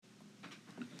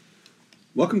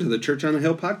Welcome to the Church on the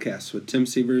Hill podcast with Tim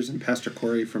Sievers and Pastor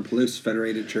Corey from Palouse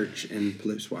Federated Church in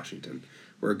Palouse, Washington.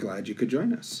 We're glad you could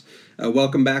join us.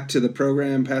 Welcome back to the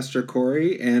program, Pastor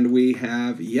Corey, and we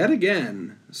have yet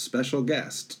again a special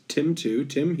guest, Tim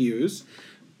Hughes,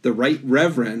 the Right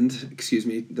Reverend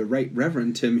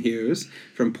Tim Hughes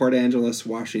from Port Angeles,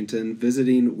 Washington,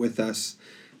 visiting with us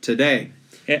today.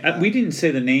 We didn't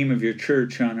say the name of your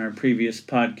church on our previous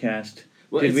podcast.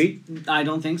 Well, did we? I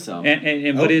don't think so.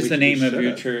 And what is the name of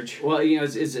your church? Well,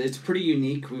 it's pretty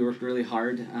unique. We worked really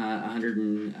hard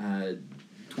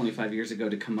 125 years ago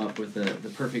to come up with the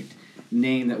perfect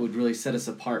name that would really set us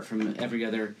apart from every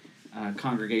other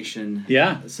congregation.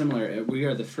 Yeah. Similar. We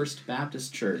are the First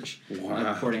Baptist Church of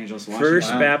Port Angeles, Washington.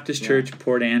 First Baptist Church,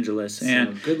 Port Angeles.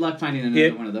 And so good luck finding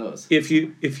another one of those. If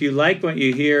you like what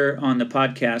you hear on the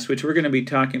podcast, which we're going to be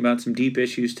talking about some deep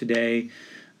issues today,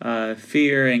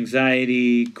 fear,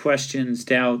 anxiety, questions,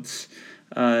 doubts.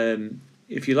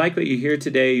 If you like what you hear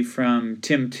today from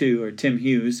Tim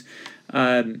Hughes,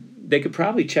 they could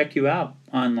probably check you out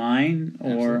online or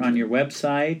Absolutely. On your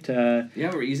website.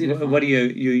 We're easy to find. What do you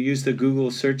use the Google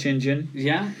search engine?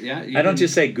 Yeah. I don't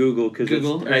just say Google because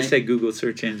right? I say Google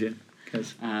search engine.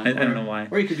 I don't know why.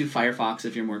 Or you could do Firefox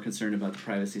if you're more concerned about the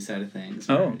privacy side of things.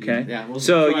 Oh, okay. We'll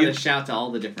so throw out a shout to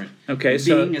all the different. Okay,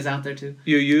 Bing is out there too.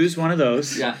 You use one of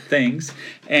those things,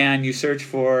 and you search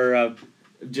for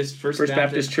just First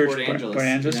Baptist Church Port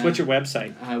Angeles. Yeah. What's your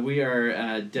website? We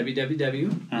are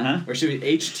www. Or should we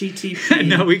HTTP?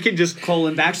 No, we can just ://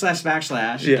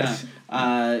 Yes.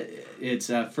 It's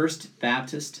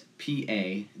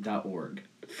firstbaptistpa.org.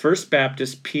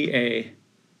 firstbaptistpa.org.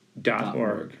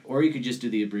 Or you could just do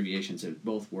the abbreviations. It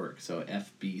both work. So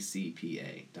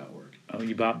fbcpa.org. Oh,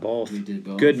 you bought both. We did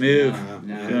both. Good move.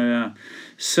 Yeah.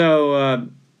 So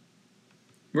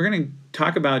we're going to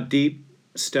talk about deep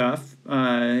stuff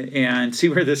and see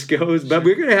where this goes. But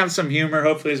we're going to have some humor,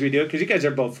 hopefully, as we do it, because you guys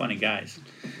are both funny guys.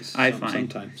 I find.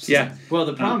 Sometimes. Yeah. Well,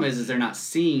 the problem is they're not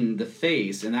seeing the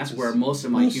face, and that's where most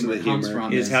of my humor comes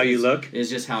from. Is how you look?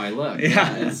 Is just how I look.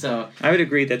 Yeah. And so I would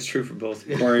agree that's true for both.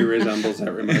 Corey resembles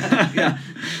that remark. Yeah.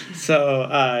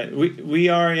 So we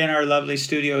are in our lovely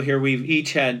studio here. We've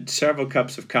each had several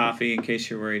cups of coffee, in case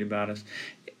you're worried about us.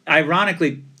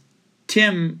 Ironically,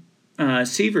 Tim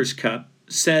Sievers' cup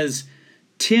says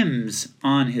Tim's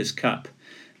on his cup.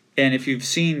 And if you've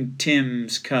seen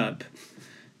Tim's cup,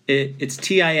 it's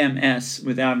TIMS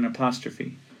without an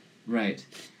apostrophe. Right.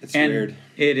 It's weird.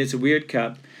 It is a weird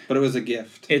cup. But it was a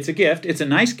gift. It's a gift. It's a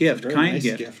nice gift, It's a very kind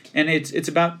nice gift. And it's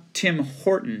about Tim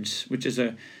Hortons, which is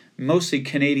a mostly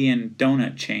Canadian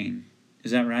donut chain.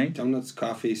 Is that right? Donuts,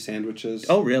 coffee, sandwiches.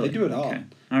 Oh, really? They do it all. Okay.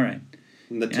 All right.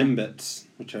 And the Timbits,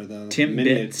 which are the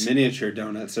Timbits. miniature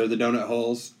donuts. They're the donut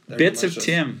holes. They're Bits delicious. of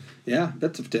Tim. Yeah,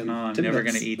 bits of Tim. Oh, I'm Timbits. never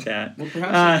going to eat that. Well,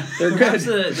 perhaps they're perhaps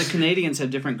good. the Canadians have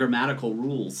different grammatical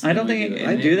rules. I don't think...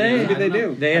 do. Do they? Maybe they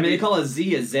do. They call a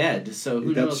Z a Z, so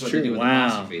who That's knows what true. they do with Wow,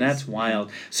 apostrophes. that's wild.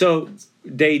 So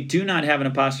they do not have an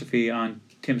apostrophe on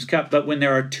Tim's cup, but when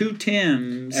there are two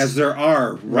Tims... As there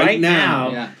are right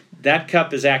now. Yeah. That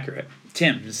cup is accurate.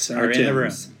 Tims There are in the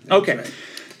room. Tims. That's Okay, right.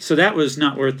 so that was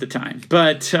not worth the time.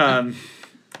 But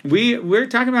we're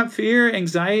talking about fear,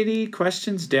 anxiety,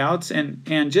 questions, doubts,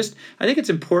 and just I think it's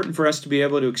important for us to be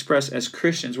able to express as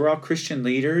Christians. We're all Christian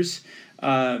leaders.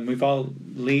 We've all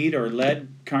led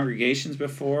congregations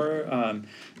before,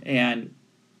 and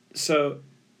so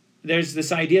there's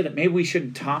this idea that maybe we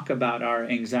shouldn't talk about our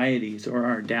anxieties or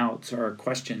our doubts or our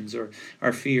questions or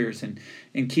our fears and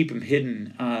keep them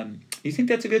hidden. You think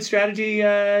that's a good strategy,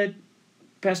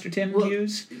 Pastor Tim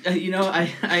Hughes?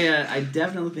 I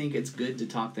definitely think it's good to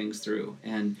talk things through.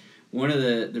 And one of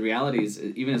the realities,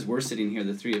 even as we're sitting here,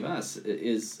 the three of us,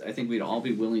 is I think we'd all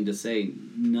be willing to say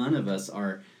none of us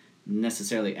are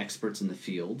necessarily experts in the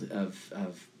field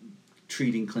of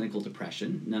treating clinical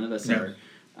depression. None of us are,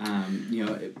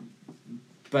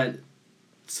 but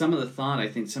some of the thought, I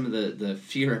think some of the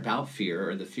fear about fear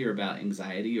or the fear about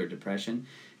anxiety or depression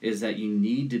is that you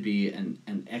need to be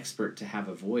an expert to have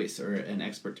a voice or an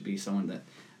expert to be someone that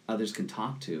others can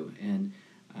talk to. And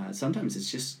sometimes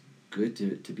it's just good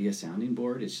to be a sounding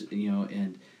board. It's,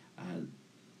 and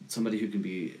somebody who can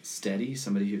be steady,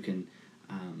 somebody who can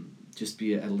just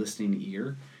be a listening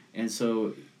ear. And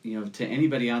so, to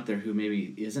anybody out there who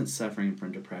maybe isn't suffering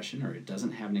from depression or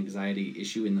doesn't have an anxiety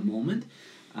issue in the moment,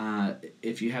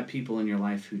 if you have people in your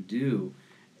life who do,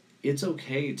 it's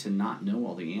okay to not know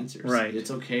all the answers. Right. It's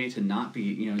okay to not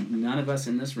be, none of us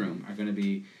in this room are going to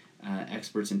be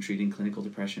experts in treating clinical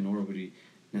depression, nor would we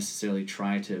necessarily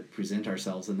try to present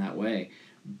ourselves in that way.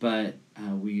 But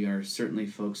we are certainly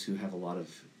folks who have a lot of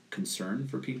concern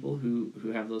for people who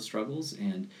have those struggles,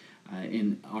 and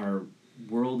in our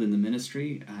world in the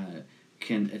ministry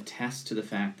can attest to the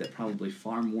fact that probably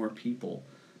far more people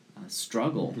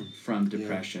struggle from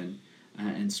depression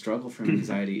and struggle from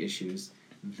anxiety issues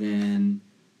than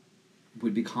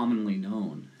would be commonly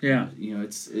known. Yeah.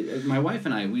 My wife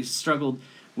and I, we struggled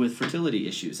with fertility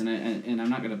issues, and I'm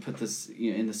not going to put this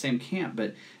in the same camp,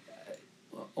 but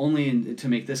only to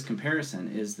make this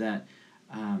comparison is that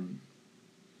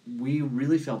we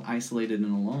really felt isolated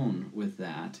and alone with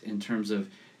that in terms of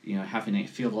having to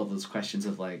field all those questions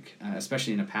of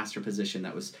especially in a pastor position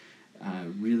that was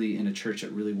really in a church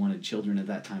that really wanted children at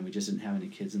that time. We just didn't have any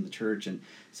kids in the church, and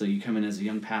so you come in as a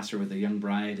young pastor with a young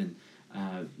bride, and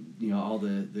all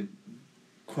the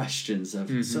questions of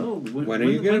so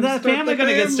when that family going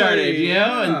to get started,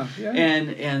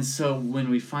 and so when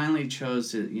we finally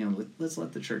chose to let's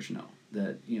let the church know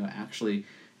that actually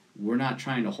we're not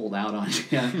trying to hold out on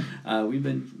you. We've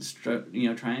been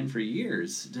trying for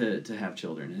years to have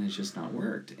children, and it's just not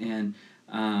worked. And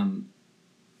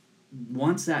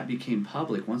once that became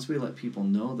public, once we let people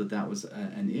know that was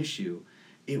an issue,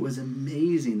 it was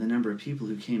amazing the number of people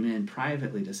who came in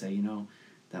privately to say,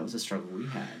 that was a struggle we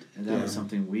had, and that was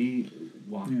something we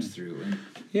walked through. And,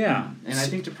 and I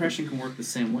think depression can work the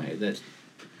same way.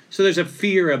 So there's a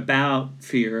fear about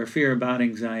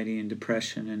anxiety and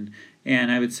depression,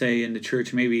 and I would say in the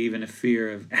church maybe even a fear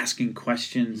of asking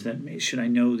questions that should I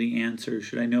know the answer?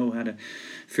 Should I know how to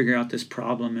figure out this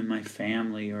problem in my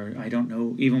family? Or I don't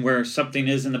know even where something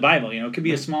is in the Bible. It could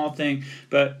be a small thing,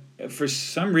 but for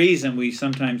some reason we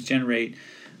sometimes generate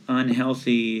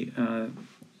unhealthy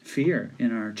fear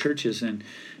in our churches, and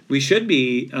we should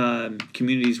be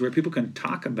communities where people can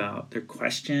talk about their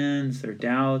questions, their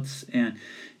doubts, and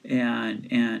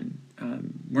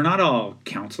we're not all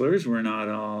counselors, we're not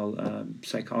all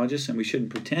psychologists, and we shouldn't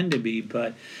pretend to be,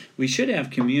 but we should have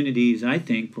communities, I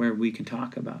think, where we can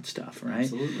talk about stuff, right?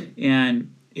 Absolutely.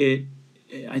 And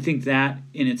I think that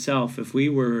in itself, if we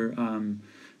were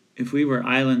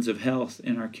islands of health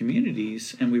in our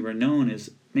communities, and we were known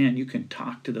as, man, you can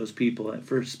talk to those people at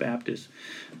First Baptist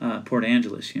Port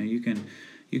Angeles. You can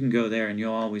go there, and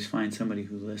you'll always find somebody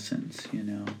who listens.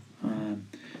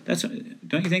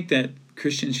 Don't you think that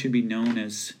Christians should be known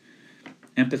as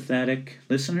empathetic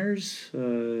listeners?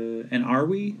 And are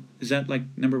we? Is that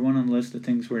number one on the list of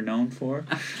things we're known for?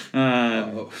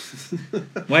 Why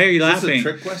are you laughing? Is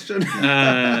this a trick question?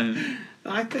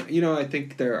 I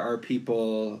think there are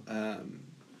people.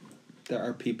 There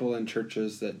are people in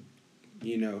churches that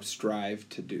strive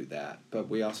to do that, but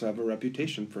we also have a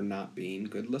reputation for not being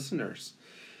good listeners.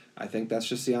 I think that's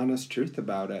just the honest truth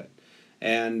about it,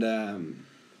 and I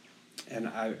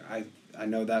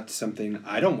know that's something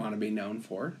I don't want to be known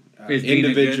for.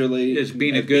 Individually,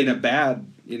 being a bad.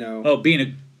 You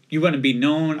want to be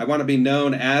known. I want to be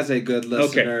known as a good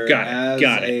listener,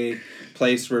 got it. A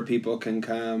place where people can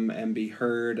come and be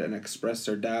heard and express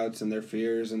their doubts and their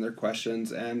fears and their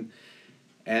questions, and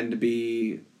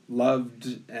be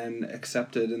loved and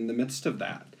accepted in the midst of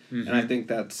that. Mm-hmm. And I think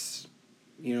that's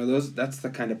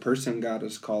the kind of person God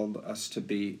has called us to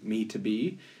be, me to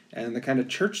be, and the kind of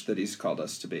church that He's called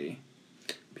us to be.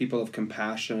 People of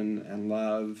compassion and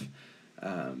love,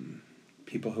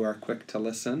 people who are quick to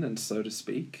listen and slow to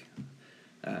speak,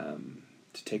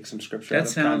 to take some scripture out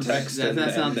of context.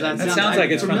 That sounds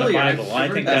like it's from the Bible. I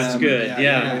think that's good.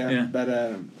 Yeah. But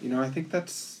I think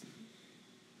that's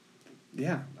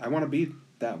I want to be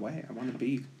that way. I want to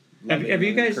be loving. Have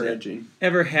you guys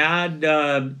ever had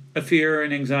a fear,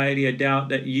 an anxiety, a doubt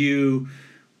that you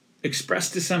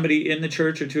expressed to somebody in the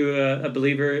church or to a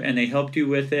believer, and they helped you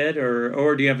with it,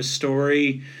 or do you have a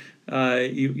story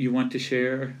you want to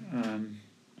share?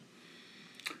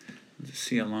 Let's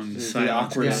see along the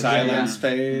awkward silence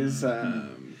phase. No,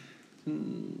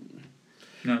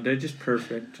 they're just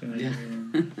perfect.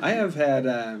 I have had.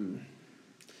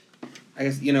 I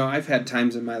guess I've had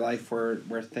times in my life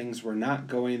where things were not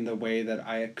going the way that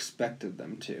I expected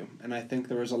them to, and I think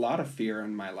there was a lot of fear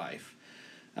in my life.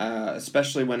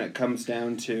 Especially when it comes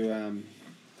down to,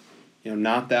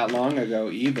 not that long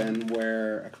ago even,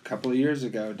 where a couple of years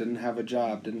ago, didn't have a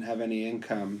job, didn't have any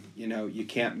income, you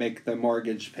can't make the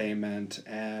mortgage payment,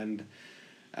 and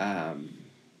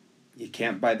you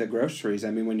can't buy the groceries.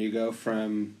 I mean, when you go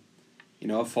from,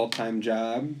 a full-time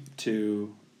job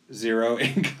to zero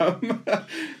income,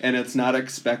 and it's not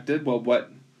expected,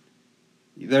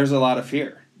 there's a lot of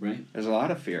fear. Right. There's a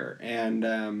lot of fear,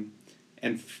 and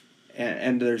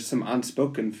there's some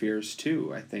unspoken fears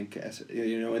too, I think, as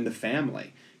in the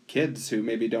family. Kids who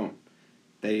maybe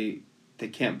they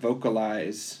can't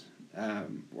vocalize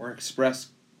or express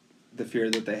the fear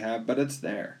that they have, but it's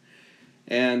there.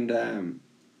 And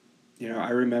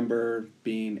I remember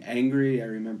being angry. I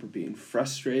remember being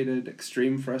frustrated,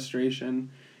 extreme frustration.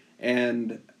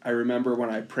 And I remember when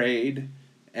I prayed,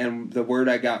 and the word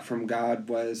I got from God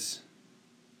was,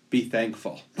 be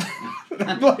thankful.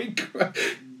 I'm like,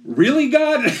 really,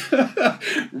 God?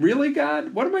 Really,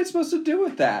 God? What am I supposed to do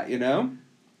with that,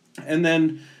 And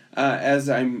then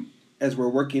as we're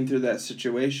working through that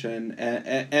situation,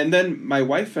 and then my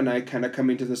wife and I kind of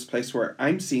coming to this place where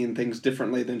I'm seeing things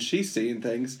differently than she's seeing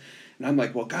things. And I'm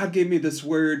like, well, God gave me this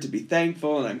word to be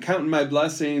thankful, and I'm counting my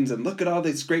blessings, and look at all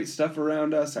this great stuff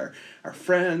around us, our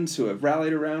friends who have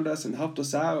rallied around us and helped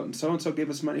us out, and so-and-so gave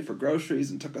us money for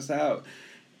groceries and took us out.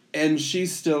 And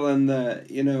she's still in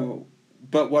the,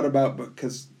 but what about,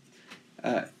 because,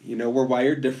 we're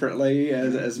wired differently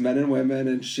as men and women,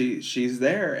 and she's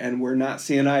there, and we're not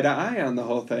seeing eye to eye on the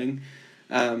whole thing.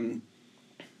 But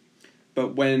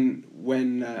when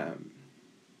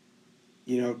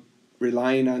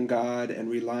relying on God and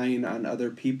relying on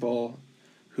other people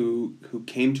who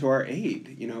came to our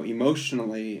aid,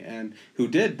 emotionally, and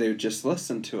they just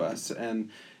listened to us and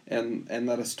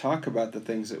let us talk about the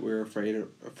things that we were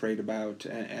afraid about,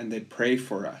 and they'd pray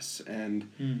for us, and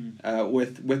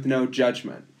with no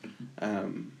judgment. I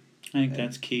think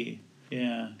that's key.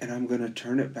 Yeah. And I'm going to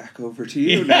turn it back over to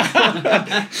you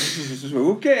now.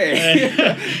 Okay.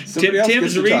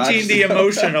 Tim's reaching the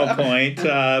emotional point,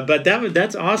 but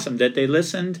that's awesome that they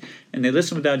listened, and they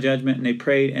listened without judgment, and they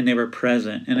prayed, and they were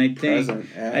present. And I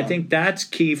think that's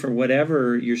key for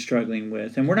whatever you're struggling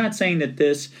with. And we're not saying that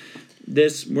this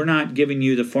we're not giving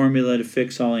you the formula to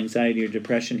fix all anxiety or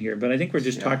depression here, but I think we're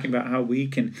just talking about how we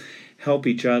can help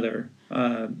each other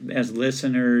as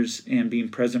listeners, and being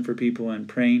present for people and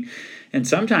praying. And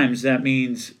sometimes that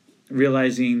means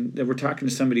realizing that we're talking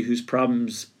to somebody whose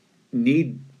problems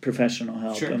need professional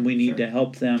help, and we need to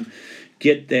help them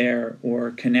get there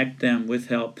or connect them with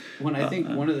help. When I think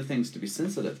one of the things to be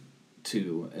sensitive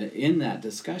to in that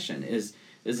discussion is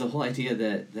the whole idea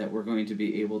that we're going to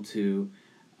be able to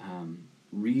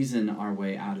reason our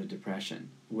way out of depression,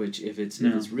 which if it's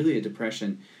really a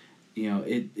depression,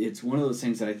 it's one of those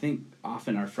things that I think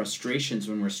often our frustrations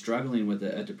when we're struggling with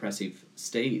a depressive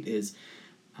state is,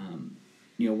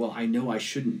 well, I know I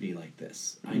shouldn't be like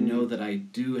this. I know that I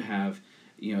do have,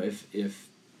 if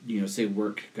say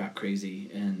work got crazy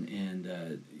and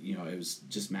it was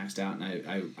just maxed out,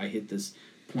 and I hit this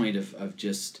point of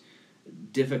just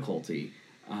difficulty,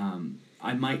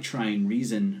 I might try and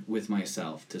reason with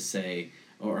myself to say,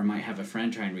 or I might have a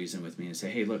friend try and reason with me and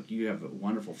say, hey, look, you have a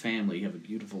wonderful family, you have a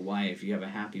beautiful wife, you have a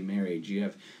happy marriage, you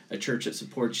have a church that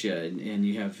supports you, and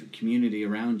you have community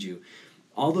around you.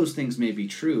 All those things may be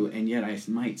true, and yet I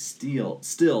might still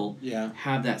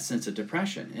have that sense of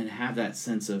depression and have that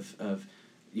sense of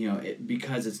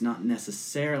because it's not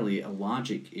necessarily a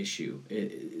logic issue.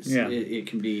 It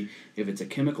can be, if it's a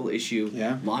chemical issue,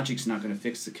 logic's not going to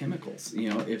fix the chemicals.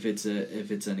 If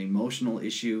it's an emotional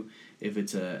issue, if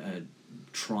it's a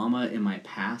trauma in my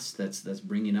past that's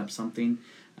bringing up something,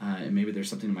 and maybe there's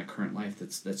something in my current life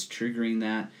that's triggering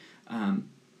that.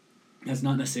 That's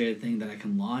not necessarily a thing that I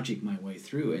can logic my way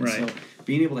through. And so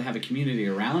being able to have a community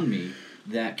around me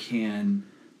that can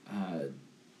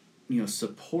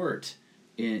support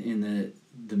in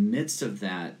the midst of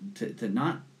that, to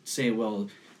not say, well,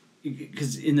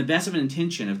 because in the best of an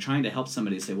intention of trying to help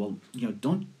somebody, say, well,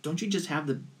 don't you just have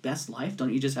the best life?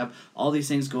 Don't you just have all these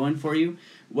things going for you?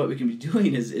 What we can be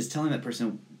doing is telling that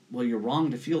person, well, you're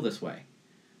wrong to feel this way,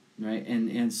 right?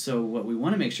 And so what we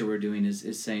want to make sure we're doing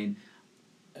is saying,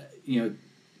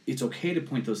 it's okay to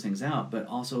point those things out, but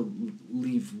also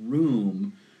leave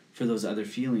room for those other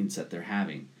feelings that they're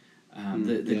having.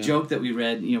 The joke that we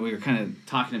read, we were kind of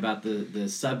talking about the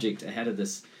subject ahead of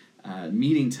this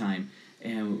meeting time,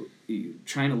 and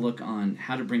trying to look on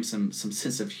how to bring some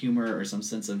sense of humor or some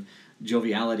sense of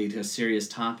joviality to a serious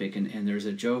topic. And there's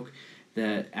a joke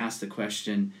that asked the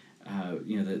question,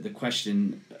 the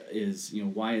question is,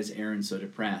 why is Aaron so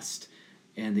depressed?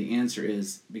 And the answer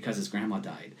is because his grandma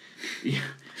died,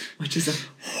 which is a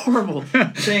horrible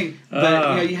thing.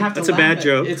 But you have to. That's a bad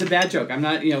joke. It's a bad joke. I'm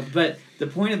not. But the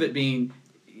point of it being,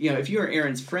 if you are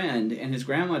Aaron's friend and his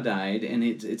grandma died, and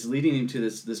it's leading him to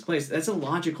this place, that's a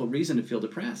logical reason to feel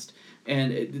depressed,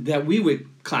 and that we would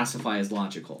classify as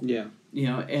logical. Yeah.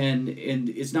 And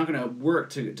it's not going to work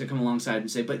to come alongside and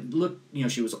say, but look,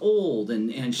 she was old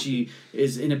and she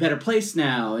is in a better place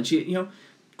now, and she,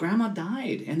 Grandma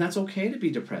died, and that's okay to be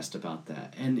depressed about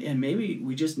that. And maybe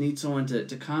we just need someone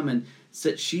to come and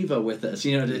sit Shiva with us,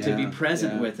 to be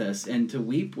present with us, and to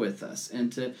weep with us,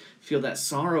 and to feel that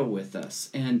sorrow with us,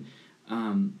 and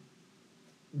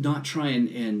not try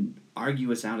and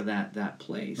argue us out of that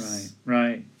place.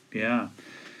 Right. Yeah.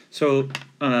 So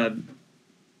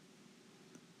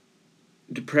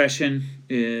depression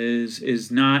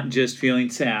is not just feeling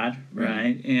sad,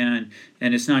 right? And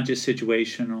it's not just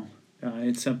situational.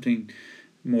 It's something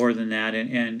more than that.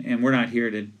 And we're not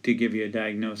here to give you a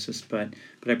diagnosis, but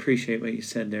I appreciate what you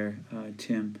said there,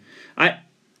 Tim.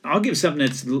 I'll give something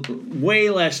that's way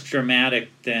less dramatic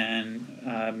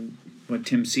than what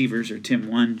Tim Sievers or Tim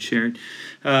 1 shared.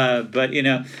 But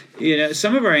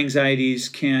some of our anxieties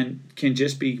can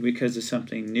just be because of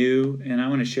something new. And I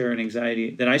want to share an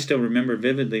anxiety that I still remember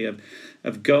vividly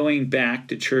of going back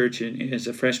to church as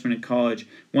a freshman in college.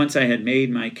 Once I had made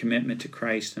my commitment to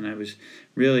Christ and I was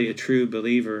really a true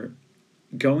believer,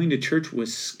 going to church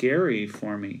was scary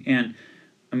for me. And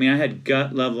I mean, I had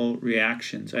gut level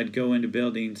reactions. I'd go into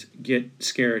buildings, get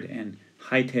scared, and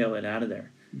hightail it out of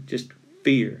there. Just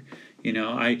fear.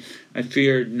 I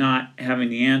feared not having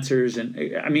the answers. And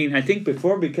I mean, I think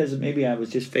before because maybe I was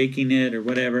just faking it or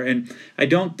whatever. And I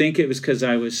don't think it was because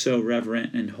I was so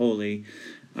reverent and holy.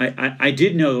 I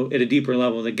did know at a deeper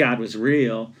level that God was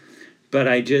real, but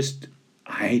I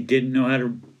didn't know how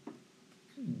to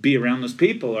be around those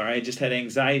people, or I just had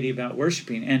anxiety about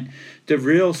worshiping. And the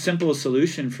real simple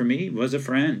solution for me was a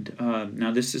friend.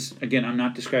 Now this is, again, I'm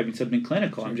not describing something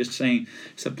clinical. I'm just saying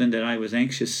something that I was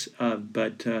anxious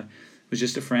but it was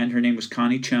just a friend. Her name was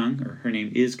Connie Chung, or her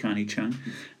name is Connie Chung.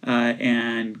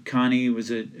 And Connie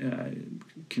was a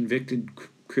convicted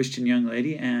Christian young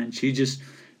lady, and she just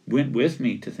went with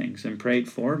me to things and prayed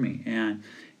for me. And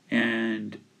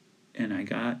I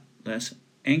got less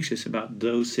anxious about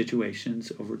those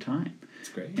situations over time. That's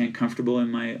great. And comfortable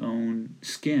in my own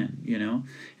skin,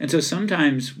 And so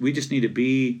sometimes we just need to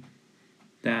be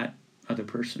that other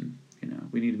person,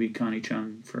 We need to be Connie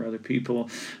Chung for other people.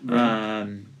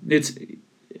 Right.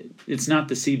 It's not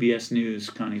the CBS News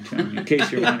Connie Chung, in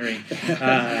case you're wondering.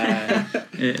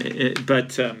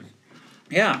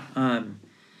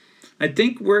 I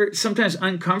think we're sometimes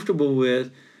uncomfortable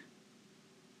with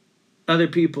other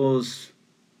people's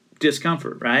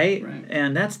discomfort, right?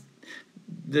 And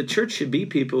the church should be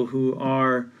people who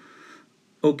are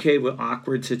okay with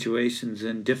awkward situations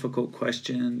and difficult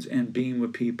questions and being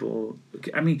with people.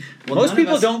 I mean, most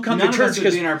people don't come to church because none of us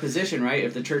would be in our position, right?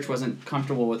 If the church wasn't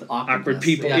comfortable with awkward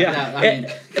people.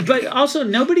 But also,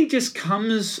 nobody just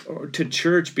comes to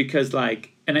church because,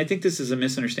 and I think this is a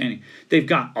misunderstanding, they've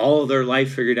got all of their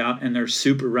life figured out and they're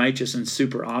super righteous and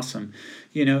super awesome.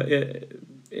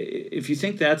 If you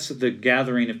think that's the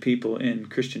gathering of people in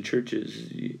Christian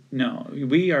churches, no.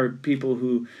 We are people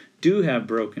who do have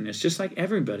brokenness, just like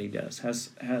everybody does,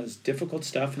 has difficult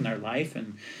stuff in their life,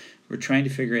 and we're trying to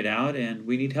figure it out, and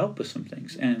we need help with some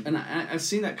things. And I've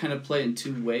seen that kind of play in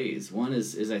two ways. One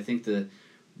is I think the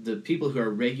people who are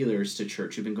regulars to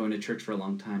church, who've been going to church for a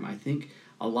long time, I think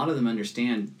a lot of them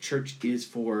understand church is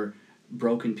for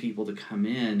broken people to come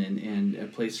in and a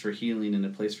place for healing and a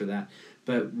place for that,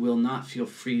 but will not feel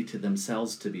free to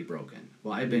themselves to be broken.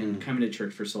 Well, I've been coming to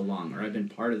church for so long, or I've been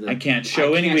part of the... I can't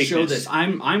show any weakness. Show this.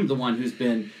 I'm the one who's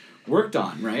been worked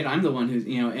on, right? I'm the one who's,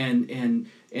 and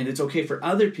it's okay for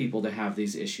other people to have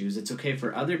these issues. It's okay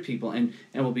for other people, and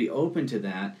we'll be open to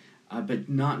that, but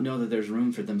not know that there's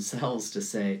room for themselves to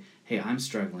say, hey, I'm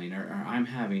struggling, or I'm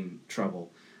having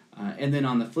trouble. And then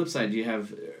on the flip side, you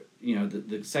have,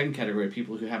 the second category of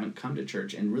people who haven't come to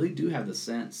church and really do have the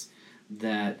sense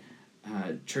that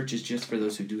church is just for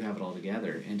those who do have it all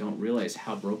together and don't realize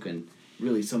how broken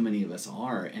really so many of us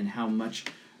are, and how much,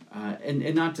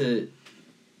 and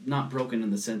not broken in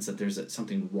the sense that there's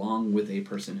something wrong with a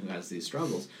person who has these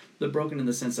struggles, but broken in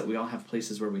the sense that we all have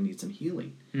places where we need some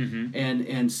healing. Mm-hmm.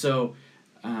 And so,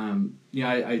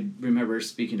 I remember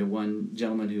speaking to one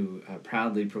gentleman who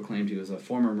proudly proclaimed he was a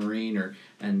former Marine,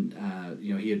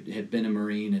 he had been a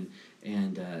Marine,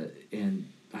 and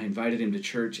I invited him to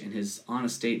church, and his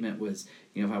honest statement was,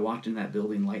 if I walked in that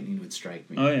building, lightning would strike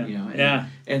me. Oh, yeah.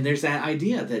 And there's that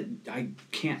idea that I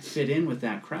can't fit in with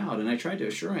that crowd. And I tried to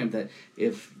assure him that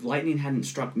if lightning hadn't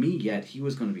struck me yet, he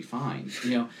was going to be fine.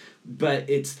 But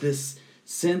it's this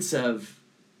sense of,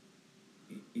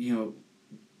 again,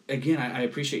 I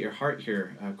appreciate your heart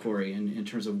here, Corey, in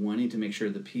terms of wanting to make sure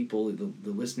the people, the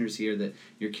listeners here, that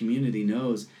your community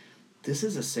knows this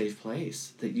is a safe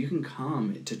place, that you can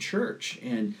come to church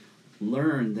and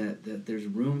learn that there's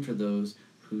room for those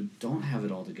who don't have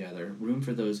it all together, room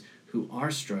for those who are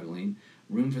struggling,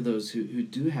 room for those who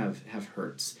do have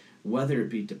hurts, whether it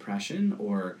be depression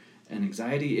or an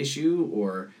anxiety issue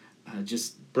or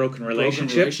just broken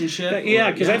relationship.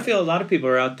 Because I feel a lot of people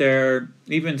are out there,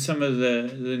 even some of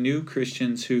the new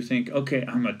Christians who think, okay,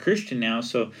 I'm a Christian now,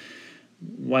 so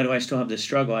why do I still have this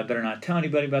struggle? I better not tell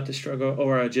anybody about the struggle,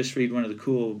 or I just read one of the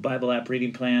cool Bible app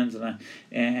reading plans,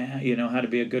 and you know, how to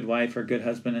be a good wife or a good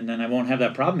husband, and then I won't have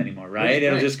that problem anymore, right?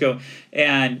 It'll just go,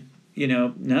 and you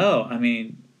know, no, I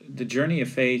mean, the journey of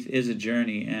faith is a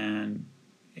journey, and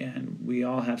we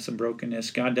all have some brokenness.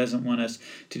 God doesn't want us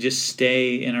to just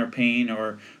stay in our pain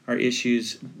or our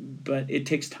issues, but it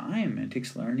takes time, it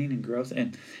takes learning and growth,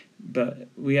 but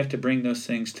we have to bring those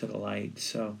things to the light.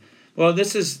 So, well,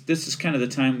 this is kind of the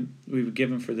time we've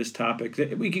given for this topic.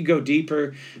 We could go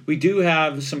deeper. We do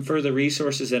have some further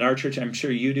resources at our church. I'm sure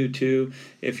you do too.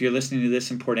 If you're listening to this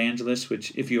in Port Angeles,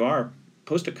 which if you are,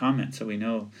 post a comment so we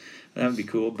know. That would be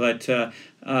cool. But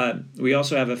we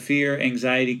also have a fear,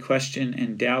 anxiety, question,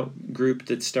 and doubt group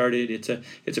that started.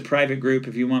 It's a private group.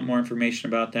 If you want more information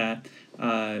about that,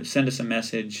 send us a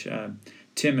message,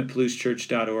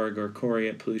 tim@PalouseChurch.org or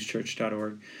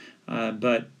Corey@PalouseChurch.org.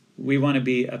 But we want to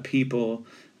be a people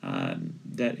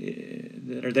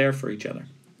that are there for each other.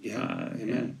 Yeah, amen.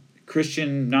 And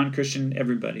Christian, non-Christian,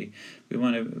 everybody. We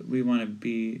want to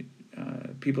be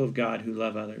people of God who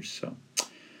love others. So.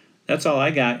 That's all I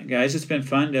got, guys. It's been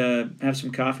fun to have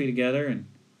some coffee together and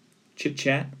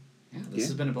chit-chat. Yeah, this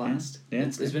has been a blast. Yeah.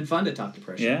 It's been fun to talk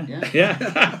depression. Yeah.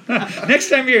 Next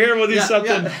time you're here, we'll do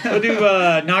something. Yeah. We'll do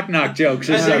knock-knock jokes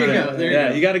or something. There you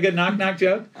go. You got a good knock-knock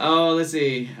joke? Oh, let's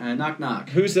see. Knock-knock.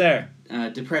 Who's there?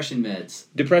 Depression meds.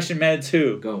 Depression meds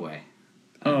who? Go away.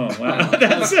 Oh, wow.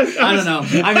 I don't know.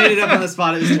 I made it up on the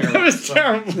spot. It was terrible. That was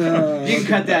terrible. You can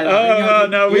cut that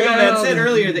out. No, we don't edit. I said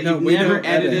earlier that you never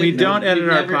edit. We don't edit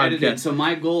our podcast. So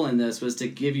my goal in this was to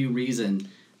give you reason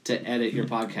to edit your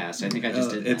podcast. I think I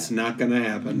just did that. It's not going to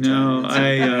happen. No,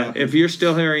 if you're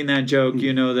still hearing that joke,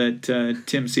 you know that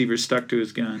Tim Sievers stuck to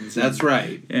his guns. That's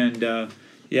right. And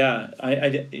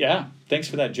thanks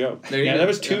for that joke. There you go. That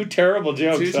was two terrible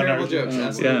jokes. Two terrible jokes,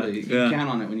 absolutely. You can count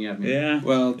on it when you have me. Yeah.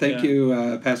 Well, thank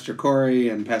you, Pastor Corey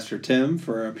and Pastor Tim,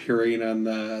 for appearing on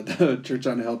the Church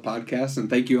on a Hill podcast, and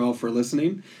thank you all for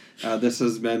listening. This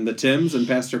has been the Tims and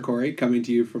Pastor Corey coming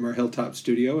to you from our Hilltop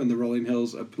studio in the rolling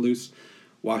hills of Palouse,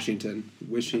 Washington.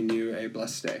 Wishing you a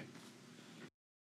blessed day.